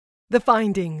The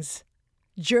findings.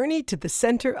 Journey to the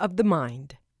center of the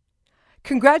mind.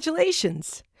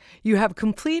 Congratulations! You have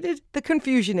completed the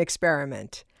confusion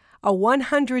experiment, a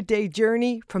 100-day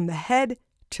journey from the head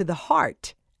to the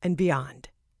heart and beyond.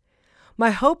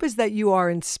 My hope is that you are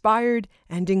inspired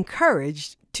and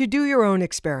encouraged to do your own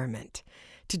experiment,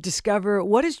 to discover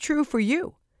what is true for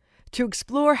you, to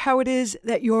explore how it is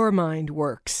that your mind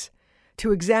works,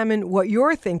 to examine what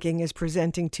your thinking is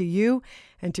presenting to you,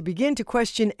 and to begin to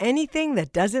question anything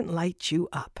that doesn't light you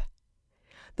up.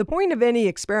 The point of any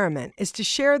experiment is to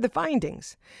share the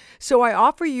findings. So I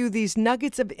offer you these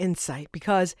nuggets of insight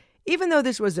because even though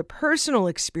this was a personal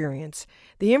experience,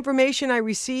 the information I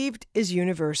received is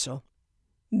universal.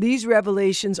 These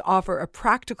revelations offer a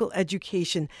practical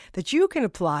education that you can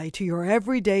apply to your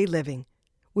everyday living,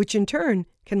 which in turn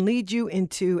can lead you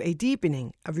into a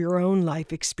deepening of your own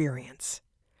life experience.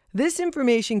 This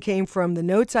information came from the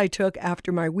notes I took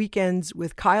after my weekends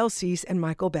with Kyle Cease and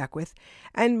Michael Beckwith,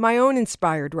 and my own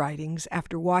inspired writings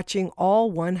after watching all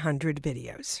 100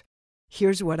 videos.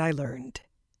 Here's what I learned.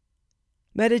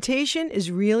 Meditation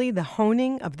is really the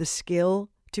honing of the skill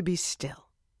to be still.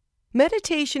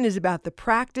 Meditation is about the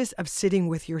practice of sitting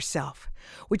with yourself,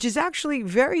 which is actually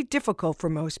very difficult for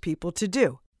most people to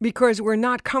do because we're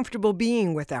not comfortable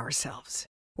being with ourselves.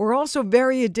 We're also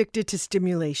very addicted to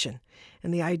stimulation,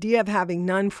 and the idea of having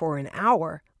none for an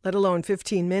hour, let alone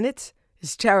 15 minutes,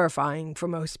 is terrifying for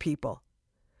most people.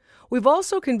 We've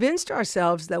also convinced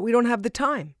ourselves that we don't have the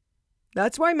time.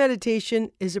 That's why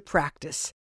meditation is a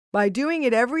practice. By doing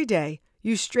it every day,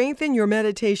 you strengthen your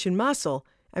meditation muscle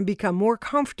and become more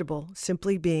comfortable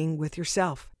simply being with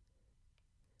yourself.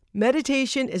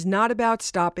 Meditation is not about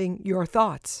stopping your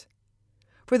thoughts.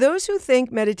 For those who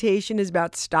think meditation is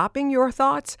about stopping your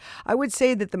thoughts, I would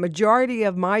say that the majority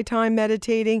of my time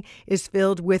meditating is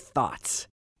filled with thoughts.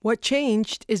 What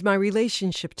changed is my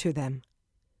relationship to them.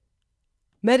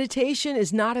 Meditation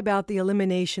is not about the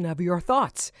elimination of your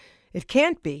thoughts. It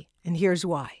can't be, and here's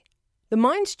why. The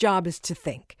mind's job is to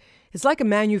think. It's like a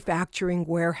manufacturing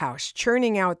warehouse,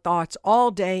 churning out thoughts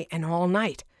all day and all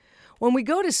night. When we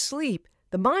go to sleep,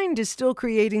 the mind is still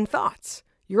creating thoughts.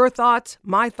 Your thoughts,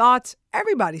 my thoughts,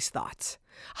 everybody's thoughts.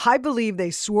 I believe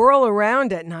they swirl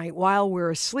around at night while we're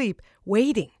asleep,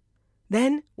 waiting.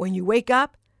 Then, when you wake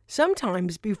up,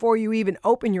 sometimes before you even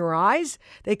open your eyes,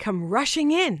 they come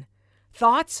rushing in.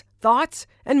 Thoughts,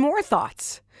 and more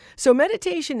thoughts. So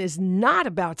meditation is not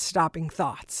about stopping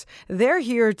thoughts. They're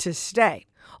here to stay.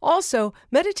 Also,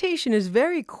 meditation is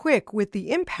very quick with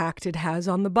the impact it has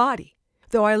on the body.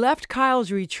 Though I left Kyle's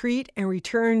retreat and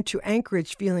returned to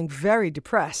Anchorage feeling very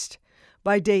depressed,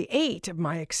 by day 8 of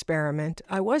my experiment,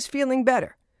 I was feeling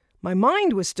better. My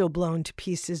mind was still blown to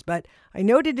pieces, but I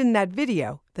noted in that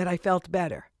video that I felt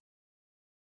better.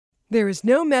 There is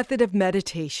no method of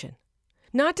meditation.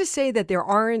 Not to say that there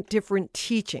aren't different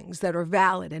teachings that are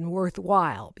valid and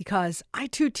worthwhile, because I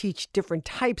too teach different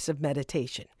types of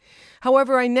meditation.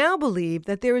 However, I now believe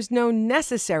that there is no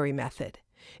necessary method.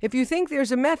 If you think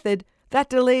there's a method, that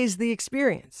delays the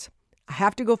experience. I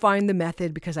have to go find the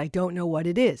method because I don't know what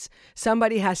it is.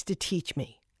 Somebody has to teach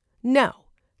me. No,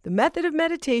 the method of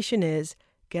meditation is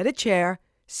get a chair,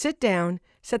 sit down,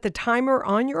 set the timer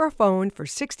on your phone for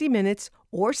 60 minutes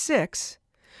or 6,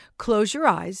 close your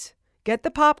eyes, get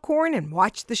the popcorn and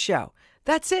watch the show.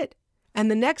 That's it. And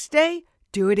the next day,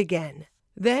 do it again.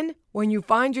 Then, when you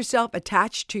find yourself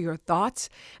attached to your thoughts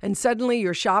and suddenly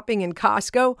you're shopping in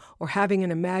Costco or having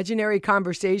an imaginary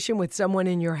conversation with someone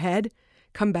in your head,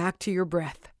 come back to your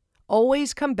breath.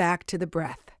 Always come back to the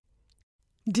breath.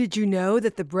 Did you know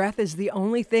that the breath is the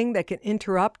only thing that can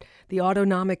interrupt the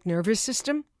autonomic nervous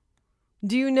system?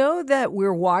 Do you know that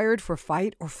we're wired for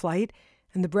fight or flight,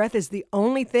 and the breath is the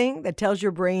only thing that tells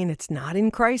your brain it's not in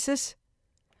crisis?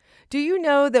 Do you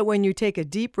know that when you take a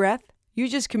deep breath, you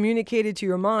just communicated to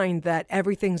your mind that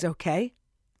everything's okay?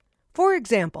 For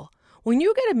example, when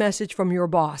you get a message from your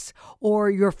boss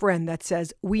or your friend that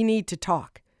says, "We need to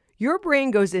talk," your brain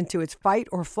goes into its fight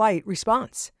or flight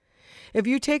response. If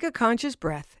you take a conscious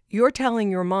breath, you're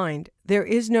telling your mind there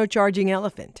is no charging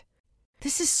elephant.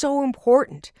 This is so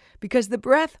important because the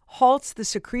breath halts the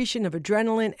secretion of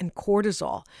adrenaline and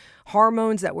cortisol,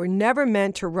 hormones that were never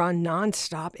meant to run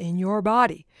nonstop in your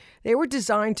body. They were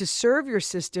designed to serve your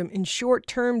system in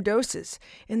short-term doses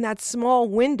in that small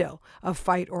window of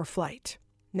fight or flight.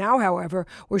 Now, however,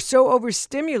 we're so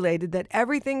overstimulated that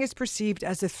everything is perceived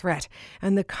as a threat,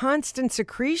 and the constant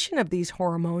secretion of these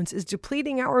hormones is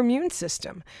depleting our immune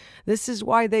system. This is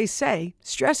why they say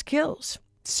stress kills.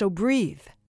 So breathe.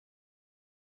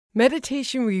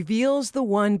 Meditation reveals the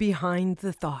one behind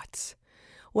the thoughts.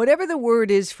 Whatever the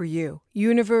word is for you,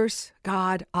 universe,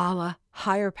 God, Allah,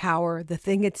 higher power, the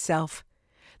thing itself,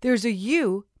 there's a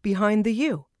you behind the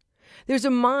you. There's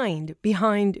a mind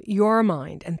behind your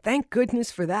mind, and thank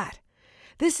goodness for that.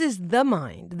 This is the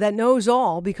mind that knows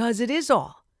all because it is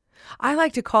all. I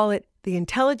like to call it the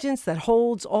intelligence that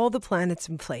holds all the planets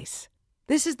in place.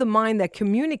 This is the mind that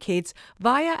communicates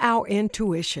via our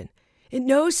intuition. It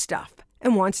knows stuff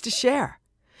and wants to share.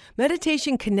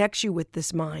 Meditation connects you with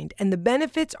this mind, and the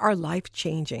benefits are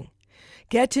life-changing.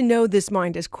 Get to know this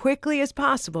mind as quickly as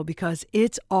possible because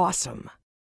it's awesome.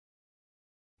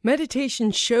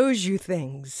 Meditation shows you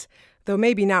things, though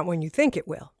maybe not when you think it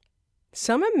will.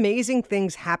 Some amazing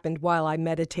things happened while I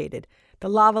meditated. The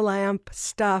lava lamp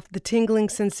stuff, the tingling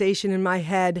sensation in my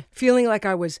head, feeling like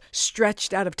I was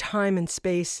stretched out of time and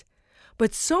space.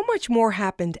 But so much more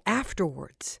happened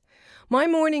afterwards. My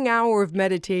morning hour of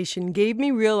meditation gave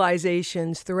me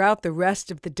realizations throughout the rest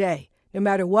of the day, no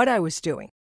matter what I was doing.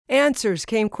 Answers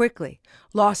came quickly.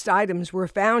 Lost items were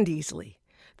found easily.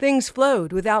 Things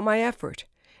flowed without my effort.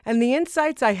 And the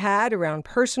insights I had around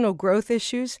personal growth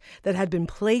issues that had been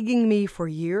plaguing me for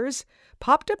years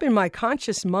popped up in my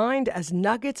conscious mind as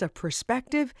nuggets of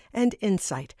perspective and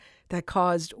insight that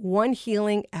caused one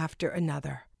healing after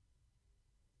another.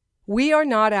 We are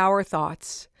not our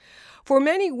thoughts. For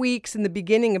many weeks in the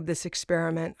beginning of this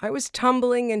experiment, I was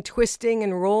tumbling and twisting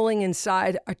and rolling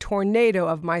inside a tornado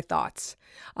of my thoughts.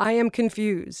 I am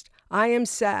confused. I am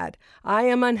sad. I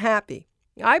am unhappy.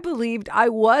 I believed I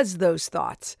was those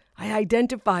thoughts. I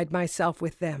identified myself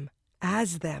with them,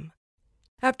 as them.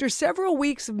 After several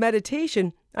weeks of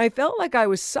meditation, I felt like I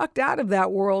was sucked out of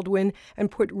that whirlwind and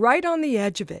put right on the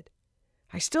edge of it.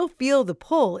 I still feel the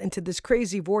pull into this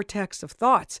crazy vortex of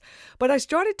thoughts, but I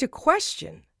started to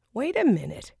question, wait a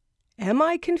minute, am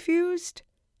I confused?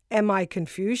 Am I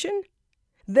confusion?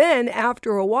 Then,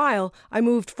 after a while, I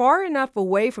moved far enough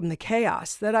away from the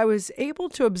chaos that I was able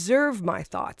to observe my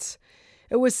thoughts.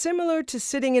 It was similar to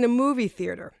sitting in a movie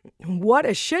theater. What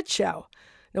a shit show.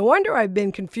 No wonder I've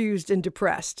been confused and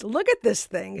depressed. Look at this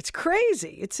thing. It's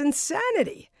crazy. It's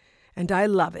insanity. And I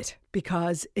love it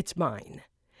because it's mine.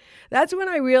 That's when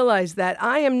I realized that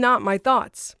I am not my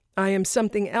thoughts. I am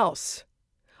something else.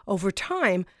 Over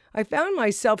time, I found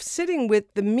myself sitting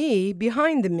with the me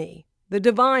behind the me, the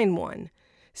divine one,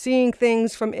 seeing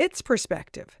things from its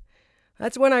perspective.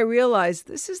 That's when I realized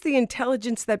this is the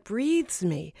intelligence that breathes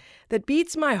me, that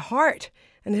beats my heart,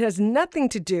 and it has nothing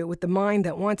to do with the mind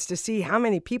that wants to see how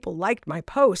many people liked my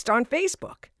post on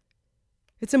Facebook.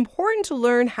 It's important to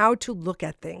learn how to look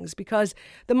at things because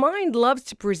the mind loves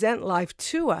to present life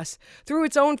to us through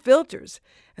its own filters,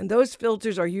 and those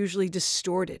filters are usually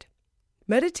distorted.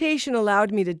 Meditation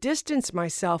allowed me to distance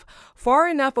myself far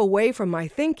enough away from my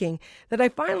thinking that I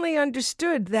finally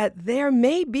understood that there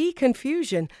may be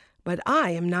confusion, but I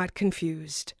am not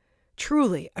confused.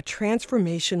 Truly a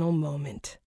transformational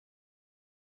moment.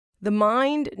 The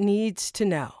mind needs to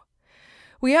know.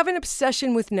 We have an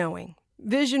obsession with knowing.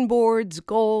 Vision boards,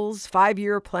 goals,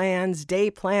 5-year plans,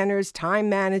 day planners, time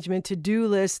management, to-do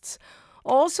lists,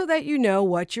 all so that you know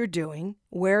what you're doing,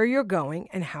 where you're going,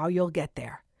 and how you'll get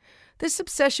there. This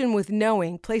obsession with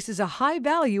knowing places a high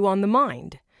value on the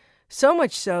mind. So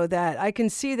much so that I can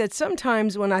see that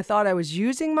sometimes when I thought I was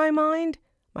using my mind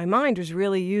was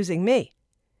really using me.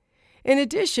 In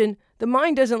addition, the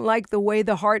mind doesn't like the way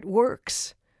the heart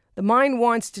works. The mind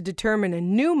wants to determine a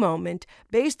new moment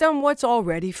based on what's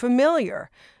already familiar,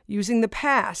 using the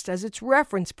past as its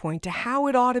reference point to how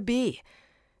it ought to be.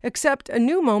 Except a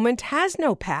new moment has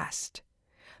no past.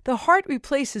 The heart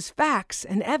replaces facts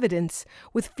and evidence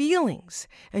with feelings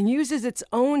and uses its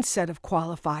own set of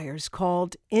qualifiers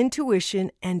called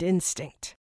intuition and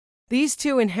instinct. These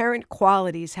two inherent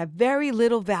qualities have very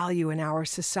little value in our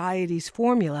society's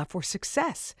formula for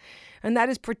success, and that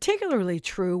is particularly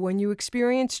true when you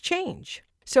experience change.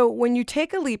 So when you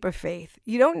take a leap of faith,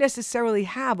 you don't necessarily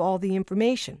have all the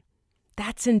information.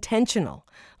 That's intentional.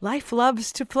 Life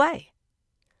loves to play.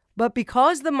 But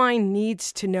because the mind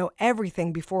needs to know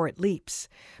everything before it leaps,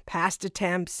 past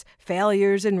attempts,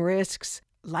 failures and risks,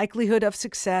 likelihood of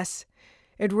success,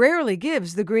 it rarely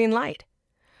gives the green light.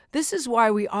 This is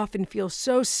why we often feel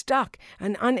so stuck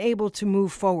and unable to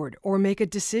move forward or make a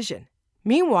decision.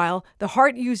 Meanwhile, the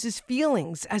heart uses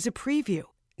feelings as a preview.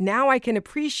 Now I can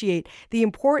appreciate the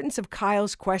importance of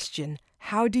Kyle's question,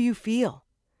 how do you feel?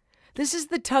 This is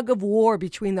the tug of war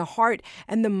between the heart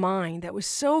and the mind that was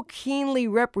so keenly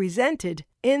represented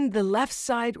in the left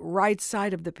side, right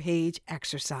side of the page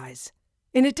exercise.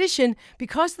 In addition,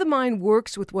 because the mind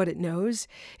works with what it knows,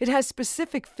 it has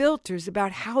specific filters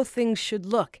about how things should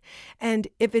look. And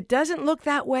if it doesn't look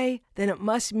that way, then it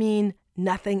must mean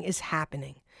nothing is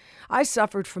happening. I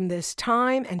suffered from this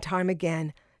time and time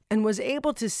again and was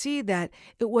able to see that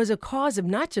it was a cause of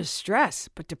not just stress,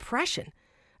 but depression,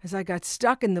 as I got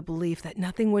stuck in the belief that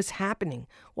nothing was happening,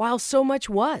 while so much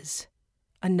was.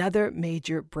 Another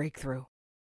major breakthrough.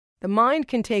 The mind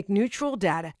can take neutral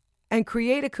data and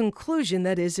create a conclusion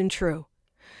that isn't true.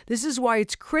 This is why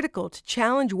it's critical to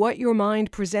challenge what your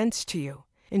mind presents to you.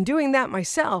 In doing that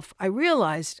myself, I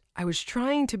realized I was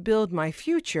trying to build my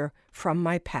future from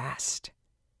my past.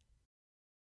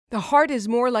 The heart is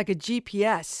more like a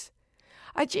GPS.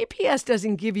 A GPS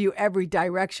doesn't give you every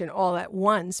direction all at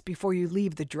once before you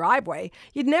leave the driveway.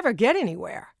 You'd never get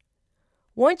anywhere.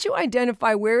 Once you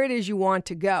identify where it is you want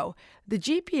to go, the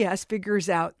GPS figures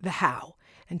out the how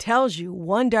and tells you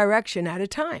one direction at a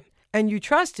time, and you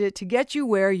trust it to get you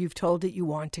where you've told it you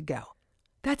want to go.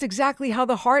 That's exactly how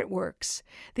the heart works.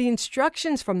 The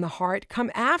instructions from the heart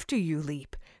come after you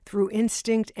leap, through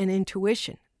instinct and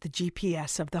intuition, the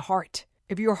GPS of the heart.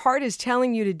 If your heart is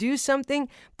telling you to do something,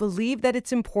 believe that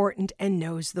it's important and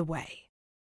knows the way.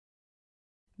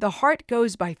 The heart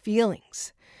goes by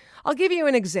feelings. I'll give you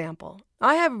an example.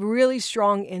 I have really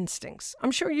strong instincts.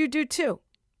 I'm sure you do too.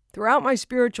 Throughout my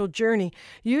spiritual journey,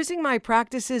 using my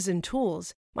practices and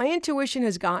tools, my intuition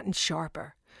has gotten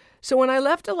sharper. So when I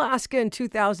left Alaska in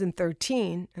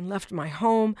 2013 and left my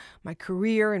home, my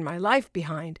career, and my life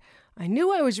behind, I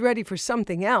knew I was ready for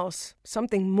something else,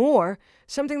 something more,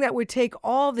 something that would take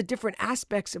all the different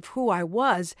aspects of who I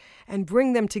was and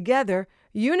bring them together,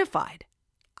 unified.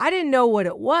 I didn't know what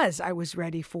it was I was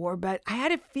ready for, but I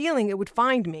had a feeling it would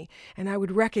find me and I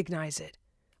would recognize it.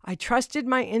 I trusted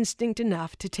my instinct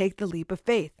enough to take the leap of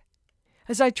faith.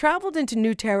 As I traveled into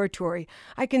new territory,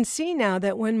 I can see now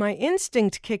that when my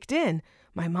instinct kicked in,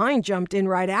 my mind jumped in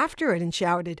right after it and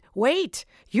shouted, "Wait,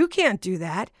 you can't do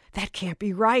that. That can't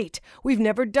be right. We've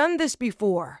never done this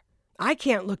before. I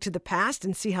can't look to the past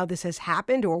and see how this has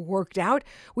happened or worked out.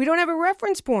 We don't have a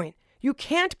reference point. You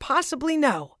can't possibly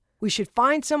know. We should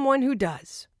find someone who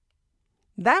does."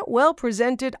 That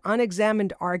well-presented,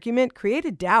 unexamined argument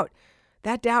created doubt.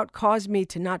 That doubt caused me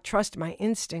to not trust my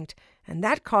instinct, and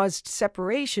that caused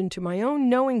separation to my own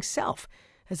knowing self,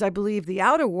 as I believed the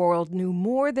outer world knew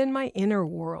more than my inner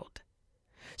world.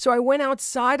 So I went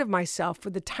outside of myself for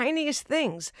the tiniest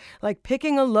things, like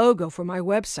picking a logo for my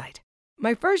website.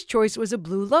 My first choice was a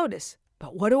blue lotus,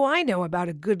 but what do I know about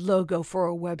a good logo for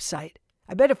a website?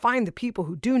 I better find the people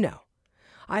who do know.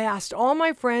 I asked all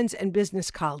my friends and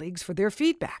business colleagues for their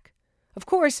feedback. Of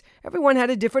course, everyone had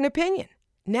a different opinion.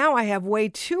 Now I have way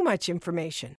too much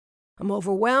information. I'm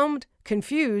overwhelmed,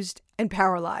 confused, and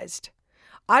paralyzed.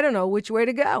 I don't know which way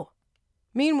to go.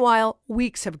 Meanwhile,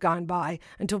 weeks have gone by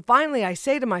until finally I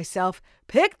say to myself,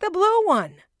 pick the blue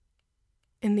one.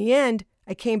 In the end,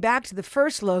 I came back to the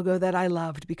first logo that I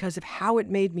loved because of how it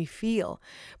made me feel.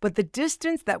 But the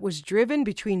distance that was driven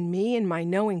between me and my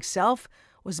knowing self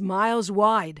was miles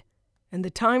wide, and the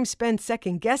time spent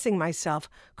second-guessing myself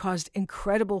caused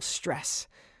incredible stress.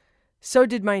 So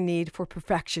did my need for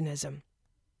perfectionism.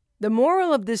 The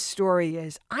moral of this story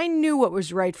is I knew what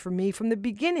was right for me from the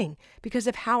beginning because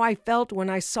of how I felt when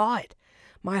I saw it.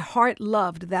 My heart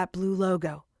loved that blue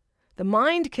logo. The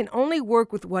mind can only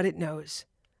work with what it knows.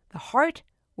 The heart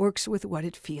works with what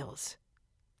it feels.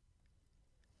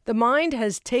 The mind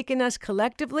has taken us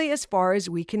collectively as far as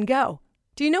we can go.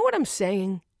 Do you know what I'm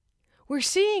saying? We're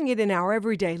seeing it in our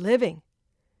everyday living.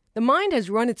 The mind has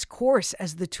run its course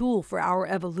as the tool for our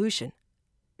evolution.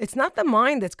 It's not the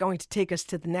mind that's going to take us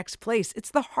to the next place.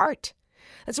 It's the heart.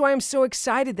 That's why I'm so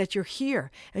excited that you're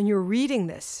here and you're reading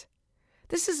this.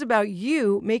 This is about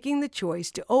you making the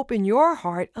choice to open your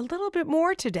heart a little bit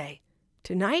more today,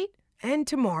 tonight, and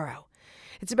tomorrow.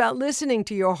 It's about listening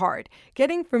to your heart,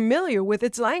 getting familiar with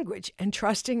its language, and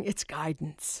trusting its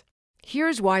guidance.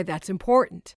 Here's why that's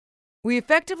important. We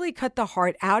effectively cut the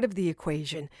heart out of the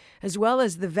equation, as well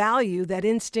as the value that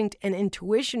instinct and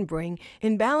intuition bring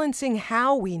in balancing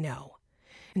how we know.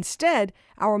 Instead,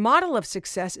 our model of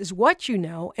success is what you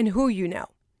know and who you know.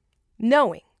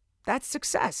 Knowing, that's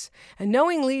success, and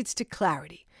knowing leads to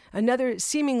clarity, another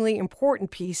seemingly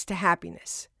important piece to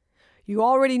happiness. You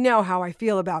already know how I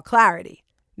feel about clarity.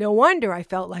 No wonder I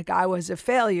felt like I was a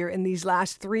failure in these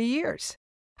last 3 years.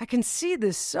 I can see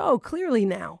this so clearly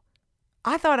now.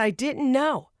 I thought I didn't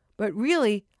know, but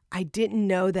really, I didn't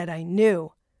know that I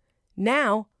knew.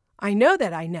 Now, I know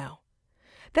that I know.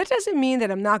 That doesn't mean that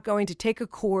I'm not going to take a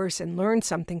course and learn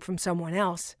something from someone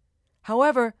else.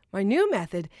 However, my new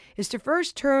method is to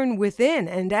first turn within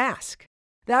and ask.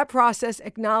 That process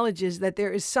acknowledges that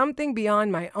there is something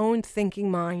beyond my own thinking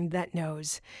mind that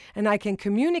knows, and I can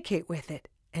communicate with it,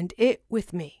 and it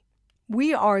with me.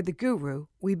 We are the guru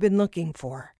we've been looking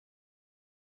for.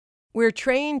 We're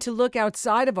trained to look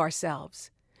outside of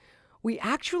ourselves. We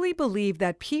actually believe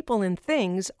that people and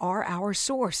things are our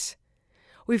source.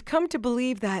 We've come to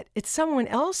believe that it's someone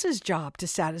else's job to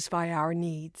satisfy our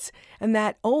needs, and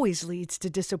that always leads to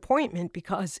disappointment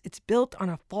because it's built on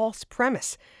a false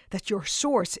premise that your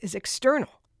source is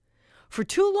external. For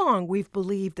too long, we've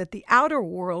believed that the outer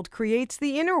world creates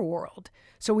the inner world,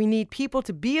 so we need people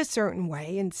to be a certain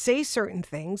way and say certain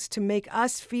things to make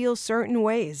us feel certain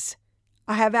ways.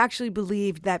 I have actually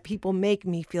believed that people make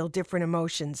me feel different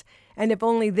emotions, and if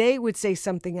only they would say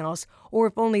something else, or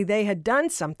if only they had done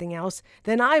something else,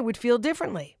 then I would feel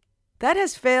differently. That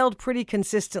has failed pretty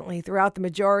consistently throughout the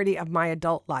majority of my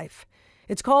adult life.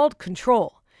 It's called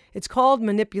control. It's called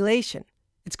manipulation.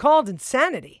 It's called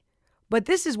insanity. But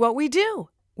this is what we do.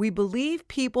 We believe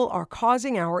people are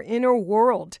causing our inner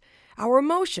world, our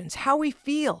emotions, how we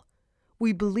feel.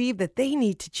 We believe that they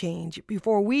need to change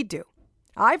before we do.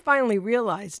 I finally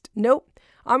realized, nope,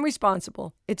 I'm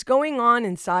responsible. It's going on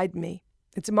inside me.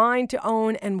 It's mine to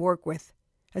own and work with.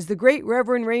 As the great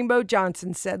Reverend Rainbow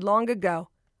Johnson said long ago,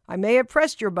 I may have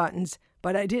pressed your buttons,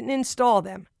 but I didn't install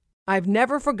them. I've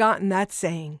never forgotten that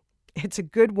saying. It's a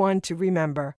good one to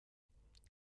remember.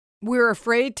 We're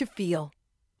afraid to feel.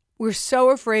 We're so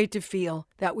afraid to feel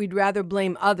that we'd rather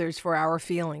blame others for our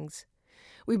feelings.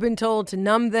 We've been told to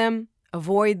numb them,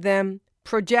 avoid them,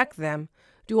 project them,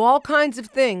 do all kinds of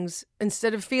things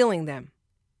instead of feeling them.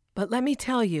 But let me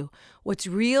tell you, what's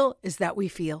real is that we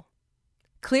feel.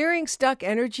 Clearing stuck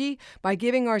energy by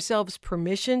giving ourselves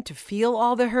permission to feel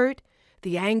all the hurt,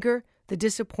 the anger, the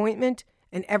disappointment,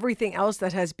 and everything else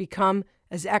that has become,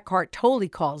 as Eckhart Tolle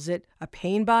calls it, a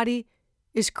pain body,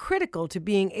 is critical to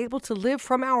being able to live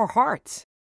from our hearts.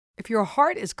 If your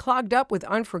heart is clogged up with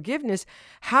unforgiveness,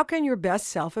 how can your best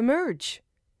self emerge?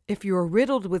 If you're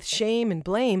riddled with shame and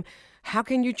blame, how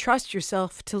can you trust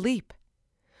yourself to leap?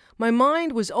 My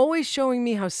mind was always showing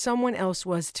me how someone else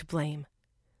was to blame.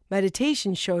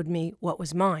 Meditation showed me what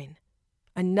was mine.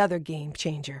 Another game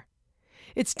changer.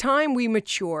 It's time we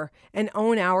mature and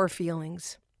own our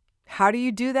feelings. How do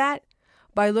you do that?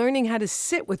 By learning how to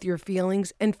sit with your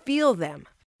feelings and feel them.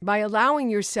 By allowing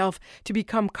yourself to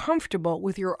become comfortable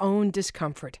with your own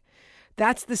discomfort.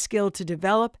 That's the skill to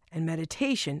develop, and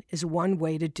meditation is one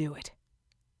way to do it.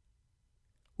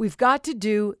 We've got to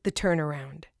do the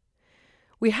turnaround.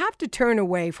 We have to turn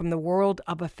away from the world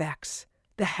of effects,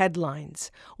 the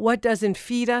headlines, what doesn't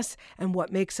feed us and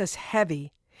what makes us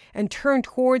heavy, and turn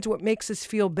towards what makes us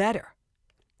feel better.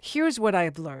 Here's what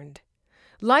I've learned.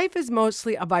 Life is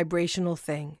mostly a vibrational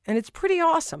thing, and it's pretty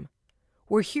awesome.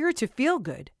 We're here to feel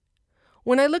good.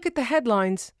 When I look at the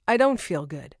headlines, I don't feel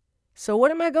good. So what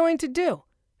am I going to do?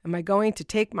 Am I going to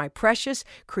take my precious,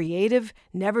 creative,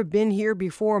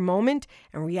 never-been-here-before moment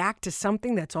and react to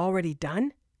something that's already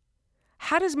done?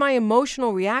 How does my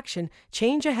emotional reaction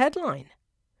change a headline?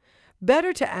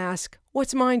 Better to ask,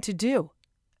 what's mine to do?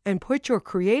 And put your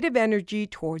creative energy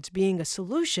towards being a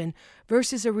solution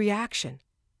versus a reaction.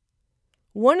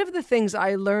 One of the things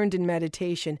I learned in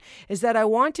meditation is that I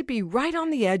want to be right on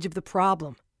the edge of the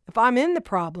problem. If I'm in the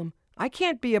problem, I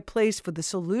can't be a place for the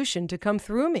solution to come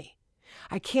through me.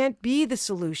 I can't be the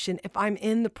solution if I'm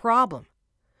in the problem.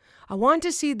 I want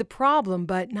to see the problem,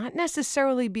 but not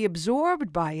necessarily be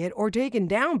absorbed by it or taken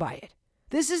down by it.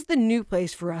 This is the new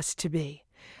place for us to be.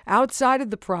 Outside of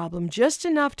the problem, just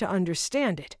enough to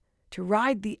understand it, to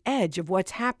ride the edge of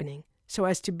what's happening, so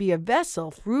as to be a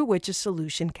vessel through which a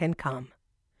solution can come.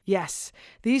 Yes,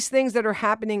 these things that are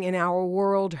happening in our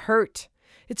world hurt.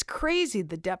 It's crazy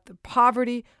the depth of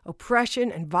poverty,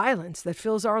 oppression, and violence that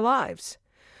fills our lives.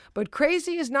 But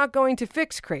crazy is not going to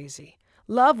fix crazy.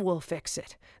 Love will fix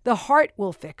it. The heart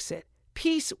will fix it.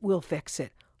 Peace will fix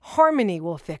it. Harmony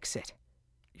will fix it.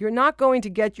 You're not going to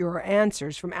get your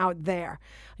answers from out there.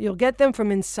 You'll get them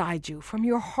from inside you, from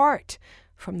your heart,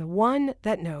 from the one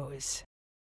that knows.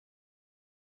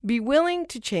 Be willing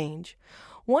to change.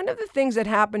 One of the things that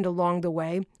happened along the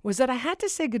way was that I had to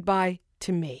say goodbye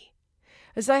to me.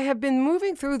 As I have been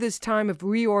moving through this time of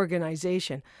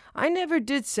reorganization, I never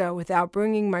did so without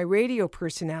bringing my radio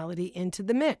personality into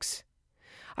the mix.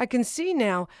 I can see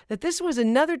now that this was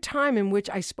another time in which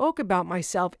I spoke about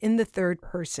myself in the third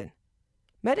person.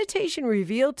 Meditation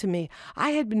revealed to me I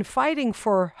had been fighting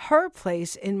for her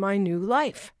place in my new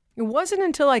life. It wasn't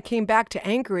until I came back to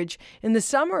Anchorage in the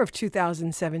summer of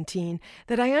 2017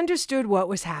 that I understood what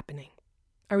was happening.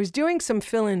 I was doing some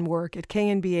fill-in work at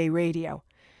KNBA Radio.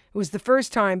 It was the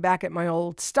first time back at my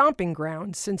old stomping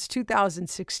grounds since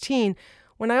 2016,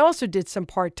 when I also did some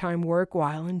part-time work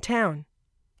while in town.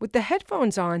 With the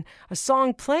headphones on, a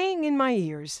song playing in my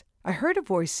ears, I heard a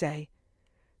voice say,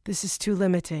 "This is too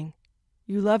limiting.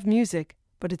 You love music,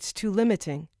 but it's too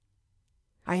limiting."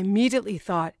 I immediately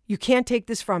thought, "You can't take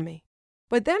this from me."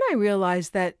 But then I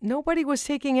realized that nobody was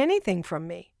taking anything from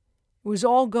me. It was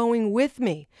all going with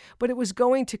me, but it was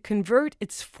going to convert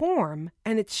its form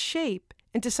and its shape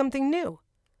into something new.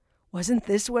 Wasn't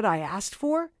this what I asked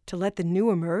for, to let the new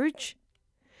emerge?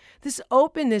 This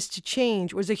openness to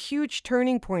change was a huge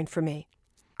turning point for me.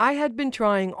 I had been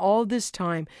trying all this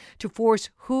time to force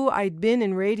who I'd been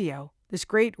in radio, this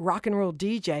great rock and roll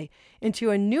DJ, into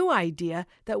a new idea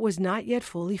that was not yet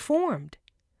fully formed.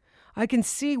 I can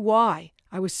see why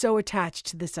I was so attached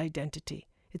to this identity.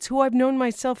 It's who I've known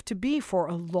myself to be for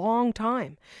a long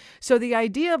time. So the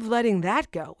idea of letting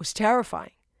that go was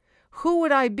terrifying. Who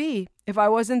would I be if I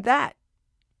wasn't that?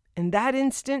 In that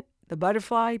instant, the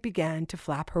butterfly began to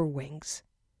flap her wings.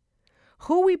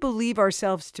 Who we believe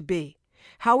ourselves to be,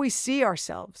 how we see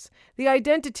ourselves, the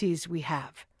identities we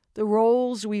have, the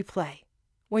roles we play.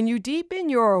 When you deepen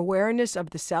your awareness of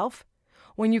the self,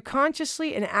 when you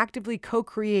consciously and actively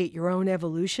co-create your own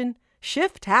evolution,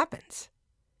 shift happens.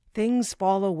 Things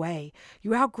fall away.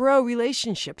 You outgrow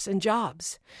relationships and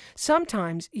jobs.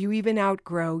 Sometimes you even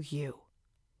outgrow you.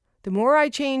 The more I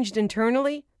changed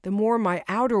internally, the more my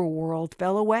outer world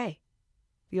fell away.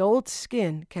 The old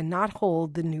skin cannot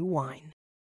hold the new wine.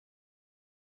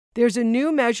 There's a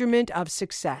new measurement of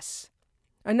success.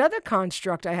 Another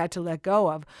construct I had to let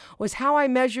go of was how I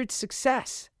measured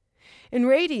success. In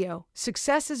radio,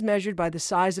 success is measured by the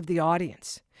size of the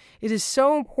audience. It is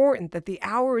so important that the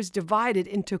hour is divided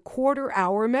into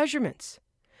quarter-hour measurements.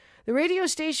 The radio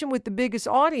station with the biggest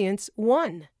audience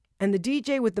won, and the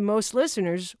DJ with the most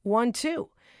listeners won too.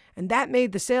 And that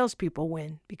made the salespeople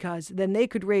win, because then they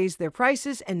could raise their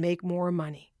prices and make more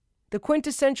money. The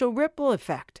quintessential ripple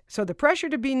effect. So the pressure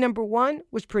to be number one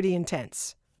was pretty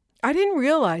intense. I didn't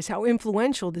realize how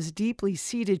influential this deeply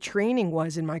seated training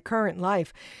was in my current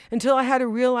life until I had a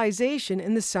realization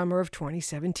in the summer of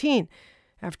 2017,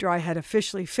 after I had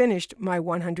officially finished my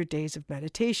 100 days of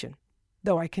meditation,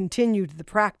 though I continued the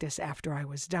practice after I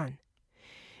was done.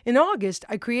 In August,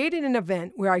 I created an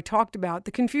event where I talked about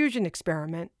the confusion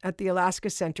experiment at the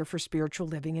Alaska Center for Spiritual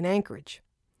Living in Anchorage.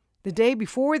 The day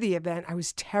before the event, I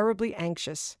was terribly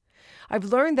anxious. I've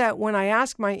learned that when I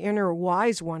ask my inner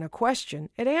wise one a question,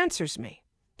 it answers me.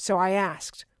 So I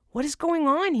asked, "What is going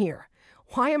on here?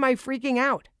 Why am I freaking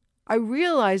out?" I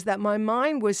realized that my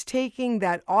mind was taking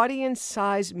that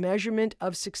audience-size measurement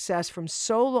of success from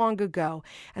so long ago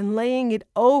and laying it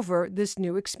over this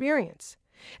new experience.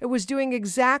 It was doing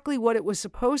exactly what it was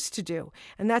supposed to do,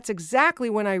 and that's exactly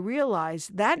when I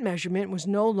realized that measurement was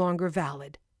no longer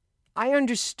valid. I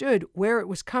understood where it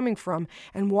was coming from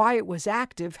and why it was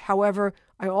active. However,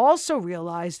 I also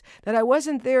realized that I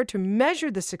wasn't there to measure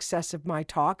the success of my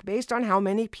talk based on how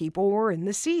many people were in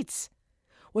the seats.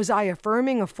 Was I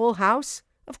affirming a full house?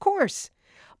 Of course.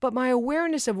 But my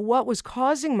awareness of what was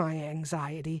causing my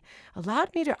anxiety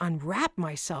allowed me to unwrap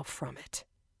myself from it.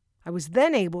 I was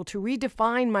then able to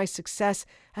redefine my success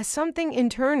as something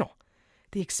internal,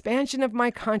 the expansion of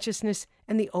my consciousness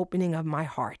and the opening of my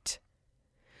heart.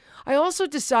 I also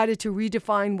decided to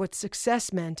redefine what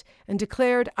success meant and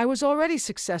declared I was already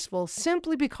successful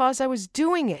simply because I was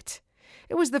doing it.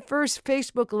 It was the first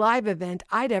Facebook Live event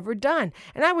I'd ever done,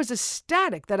 and I was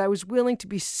ecstatic that I was willing to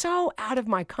be so out of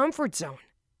my comfort zone.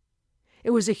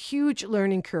 It was a huge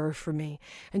learning curve for me,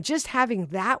 and just having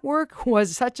that work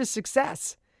was such a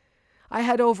success. I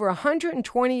had over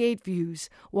 128 views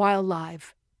while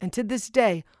live, and to this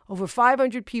day, over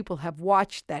 500 people have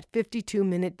watched that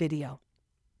 52-minute video.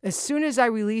 As soon as I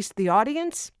released the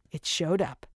audience, it showed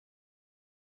up.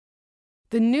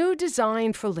 The new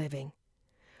design for living.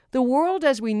 The world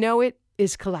as we know it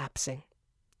is collapsing.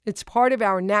 It's part of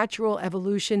our natural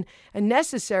evolution and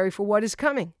necessary for what is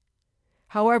coming.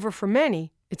 However, for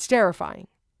many, it's terrifying.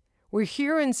 We're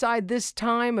here inside this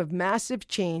time of massive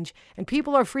change, and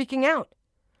people are freaking out.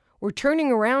 We're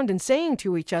turning around and saying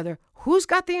to each other, "Who's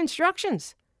got the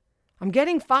instructions? I'm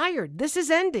getting fired. This is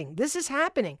ending. This is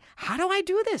happening. How do I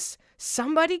do this?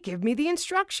 Somebody give me the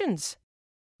instructions."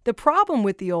 The problem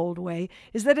with the old way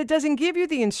is that it doesn't give you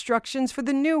the instructions for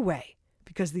the new way,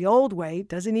 because the old way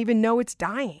doesn't even know it's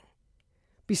dying.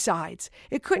 Besides,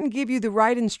 it couldn't give you the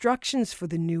right instructions for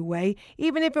the new way,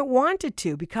 even if it wanted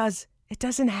to, because it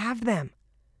doesn't have them.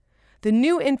 The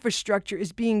new infrastructure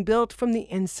is being built from the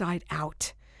inside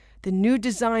out. The new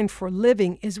design for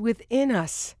living is within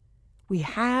us. We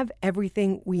have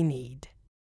everything we need.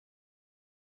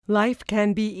 Life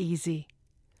can be easy.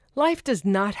 Life does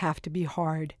not have to be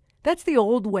hard. That's the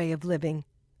old way of living.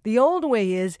 The old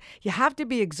way is you have to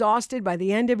be exhausted by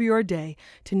the end of your day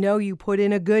to know you put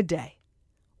in a good day.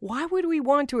 Why would we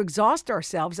want to exhaust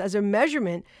ourselves as a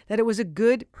measurement that it was a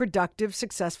good, productive,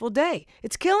 successful day?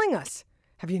 It's killing us.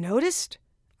 Have you noticed?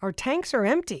 Our tanks are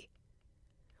empty.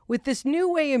 With this new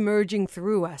way emerging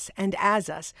through us and as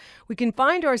us, we can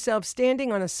find ourselves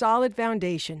standing on a solid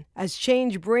foundation as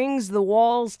change brings the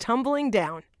walls tumbling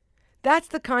down. That's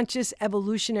the conscious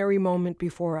evolutionary moment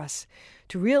before us,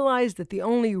 to realize that the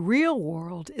only real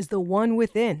world is the one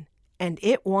within, and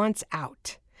it wants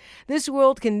out. This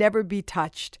world can never be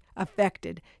touched,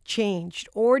 affected, changed,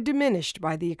 or diminished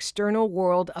by the external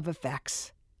world of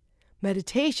effects.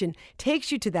 Meditation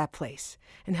takes you to that place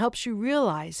and helps you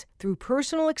realize through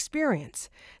personal experience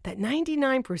that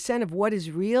 99% of what is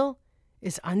real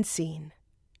is unseen,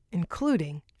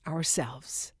 including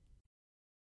ourselves.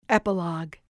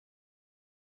 Epilogue.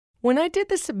 When I did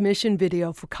the submission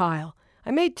video for Kyle, I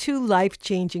made 2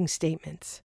 life-changing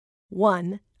statements.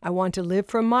 1, I want to live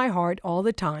from my heart all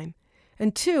the time.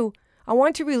 And 2, I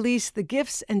want to release the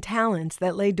gifts and talents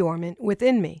that lay dormant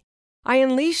within me. I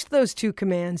unleashed those 2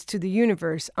 commands to the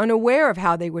universe, unaware of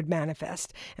how they would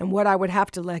manifest and what I would have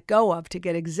to let go of to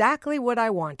get exactly what I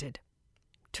wanted.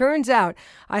 Turns out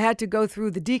I had to go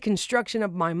through the deconstruction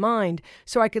of my mind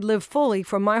so I could live fully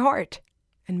from my heart,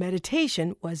 and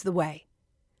meditation was the way.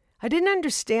 I didn't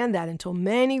understand that until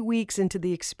many weeks into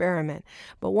the experiment,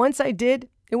 but once I did,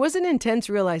 it was an intense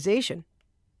realization.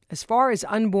 As far as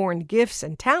unborn gifts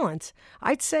and talents,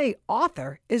 I'd say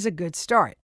author is a good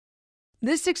start.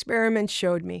 This experiment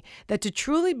showed me that to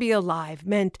truly be alive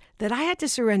meant that I had to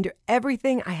surrender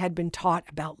everything I had been taught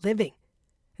about living.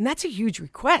 And that's a huge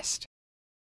request.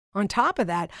 On top of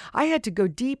that, I had to go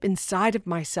deep inside of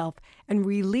myself and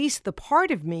release the part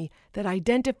of me that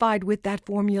identified with that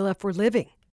formula for living.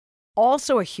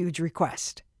 Also a huge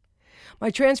request. My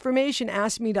transformation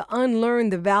asked me to unlearn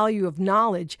the value of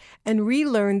knowledge and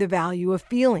relearn the value of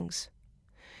feelings.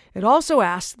 It also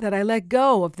asked that I let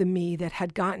go of the me that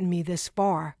had gotten me this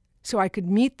far so I could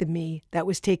meet the me that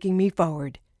was taking me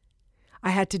forward. I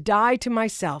had to die to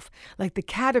myself like the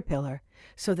caterpillar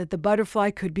so that the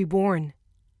butterfly could be born.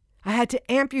 I had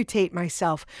to amputate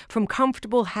myself from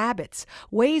comfortable habits,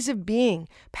 ways of being,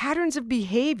 patterns of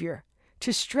behavior,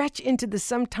 to stretch into the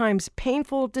sometimes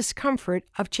painful discomfort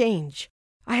of change.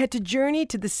 I had to journey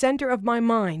to the center of my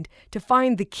mind to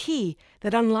find the key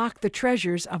that unlocked the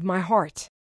treasures of my heart.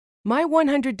 My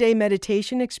 100-day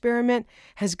meditation experiment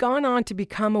has gone on to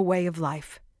become a way of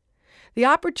life. The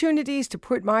opportunities to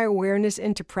put my awareness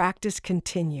into practice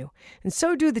continue, and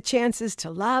so do the chances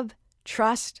to love,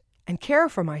 trust, and care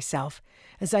for myself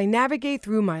as I navigate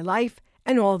through my life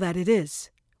and all that it is,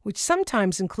 which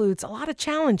sometimes includes a lot of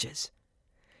challenges.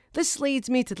 This leads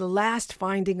me to the last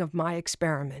finding of my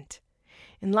experiment.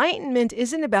 Enlightenment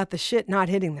isn't about the shit not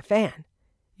hitting the fan.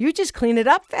 You just clean it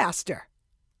up faster.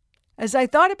 As I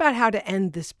thought about how to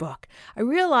end this book, I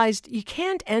realized you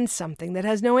can't end something that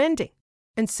has no ending.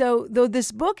 And so, though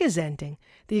this book is ending,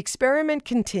 the experiment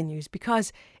continues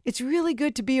because it's really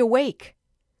good to be awake.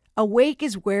 Awake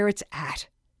is where it's at.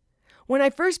 When I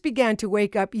first began to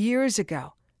wake up years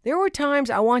ago, there were times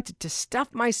I wanted to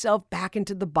stuff myself back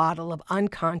into the bottle of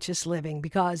unconscious living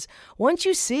because once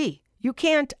you see, you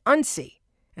can't unsee.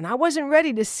 And I wasn't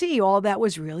ready to see all that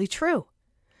was really true.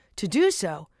 To do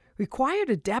so required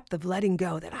a depth of letting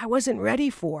go that I wasn't ready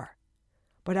for.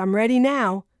 But I'm ready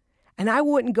now, and I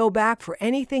wouldn't go back for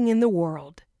anything in the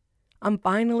world. I'm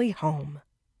finally home.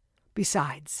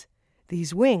 Besides,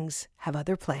 these wings have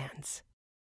other plans.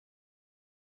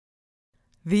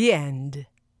 The end.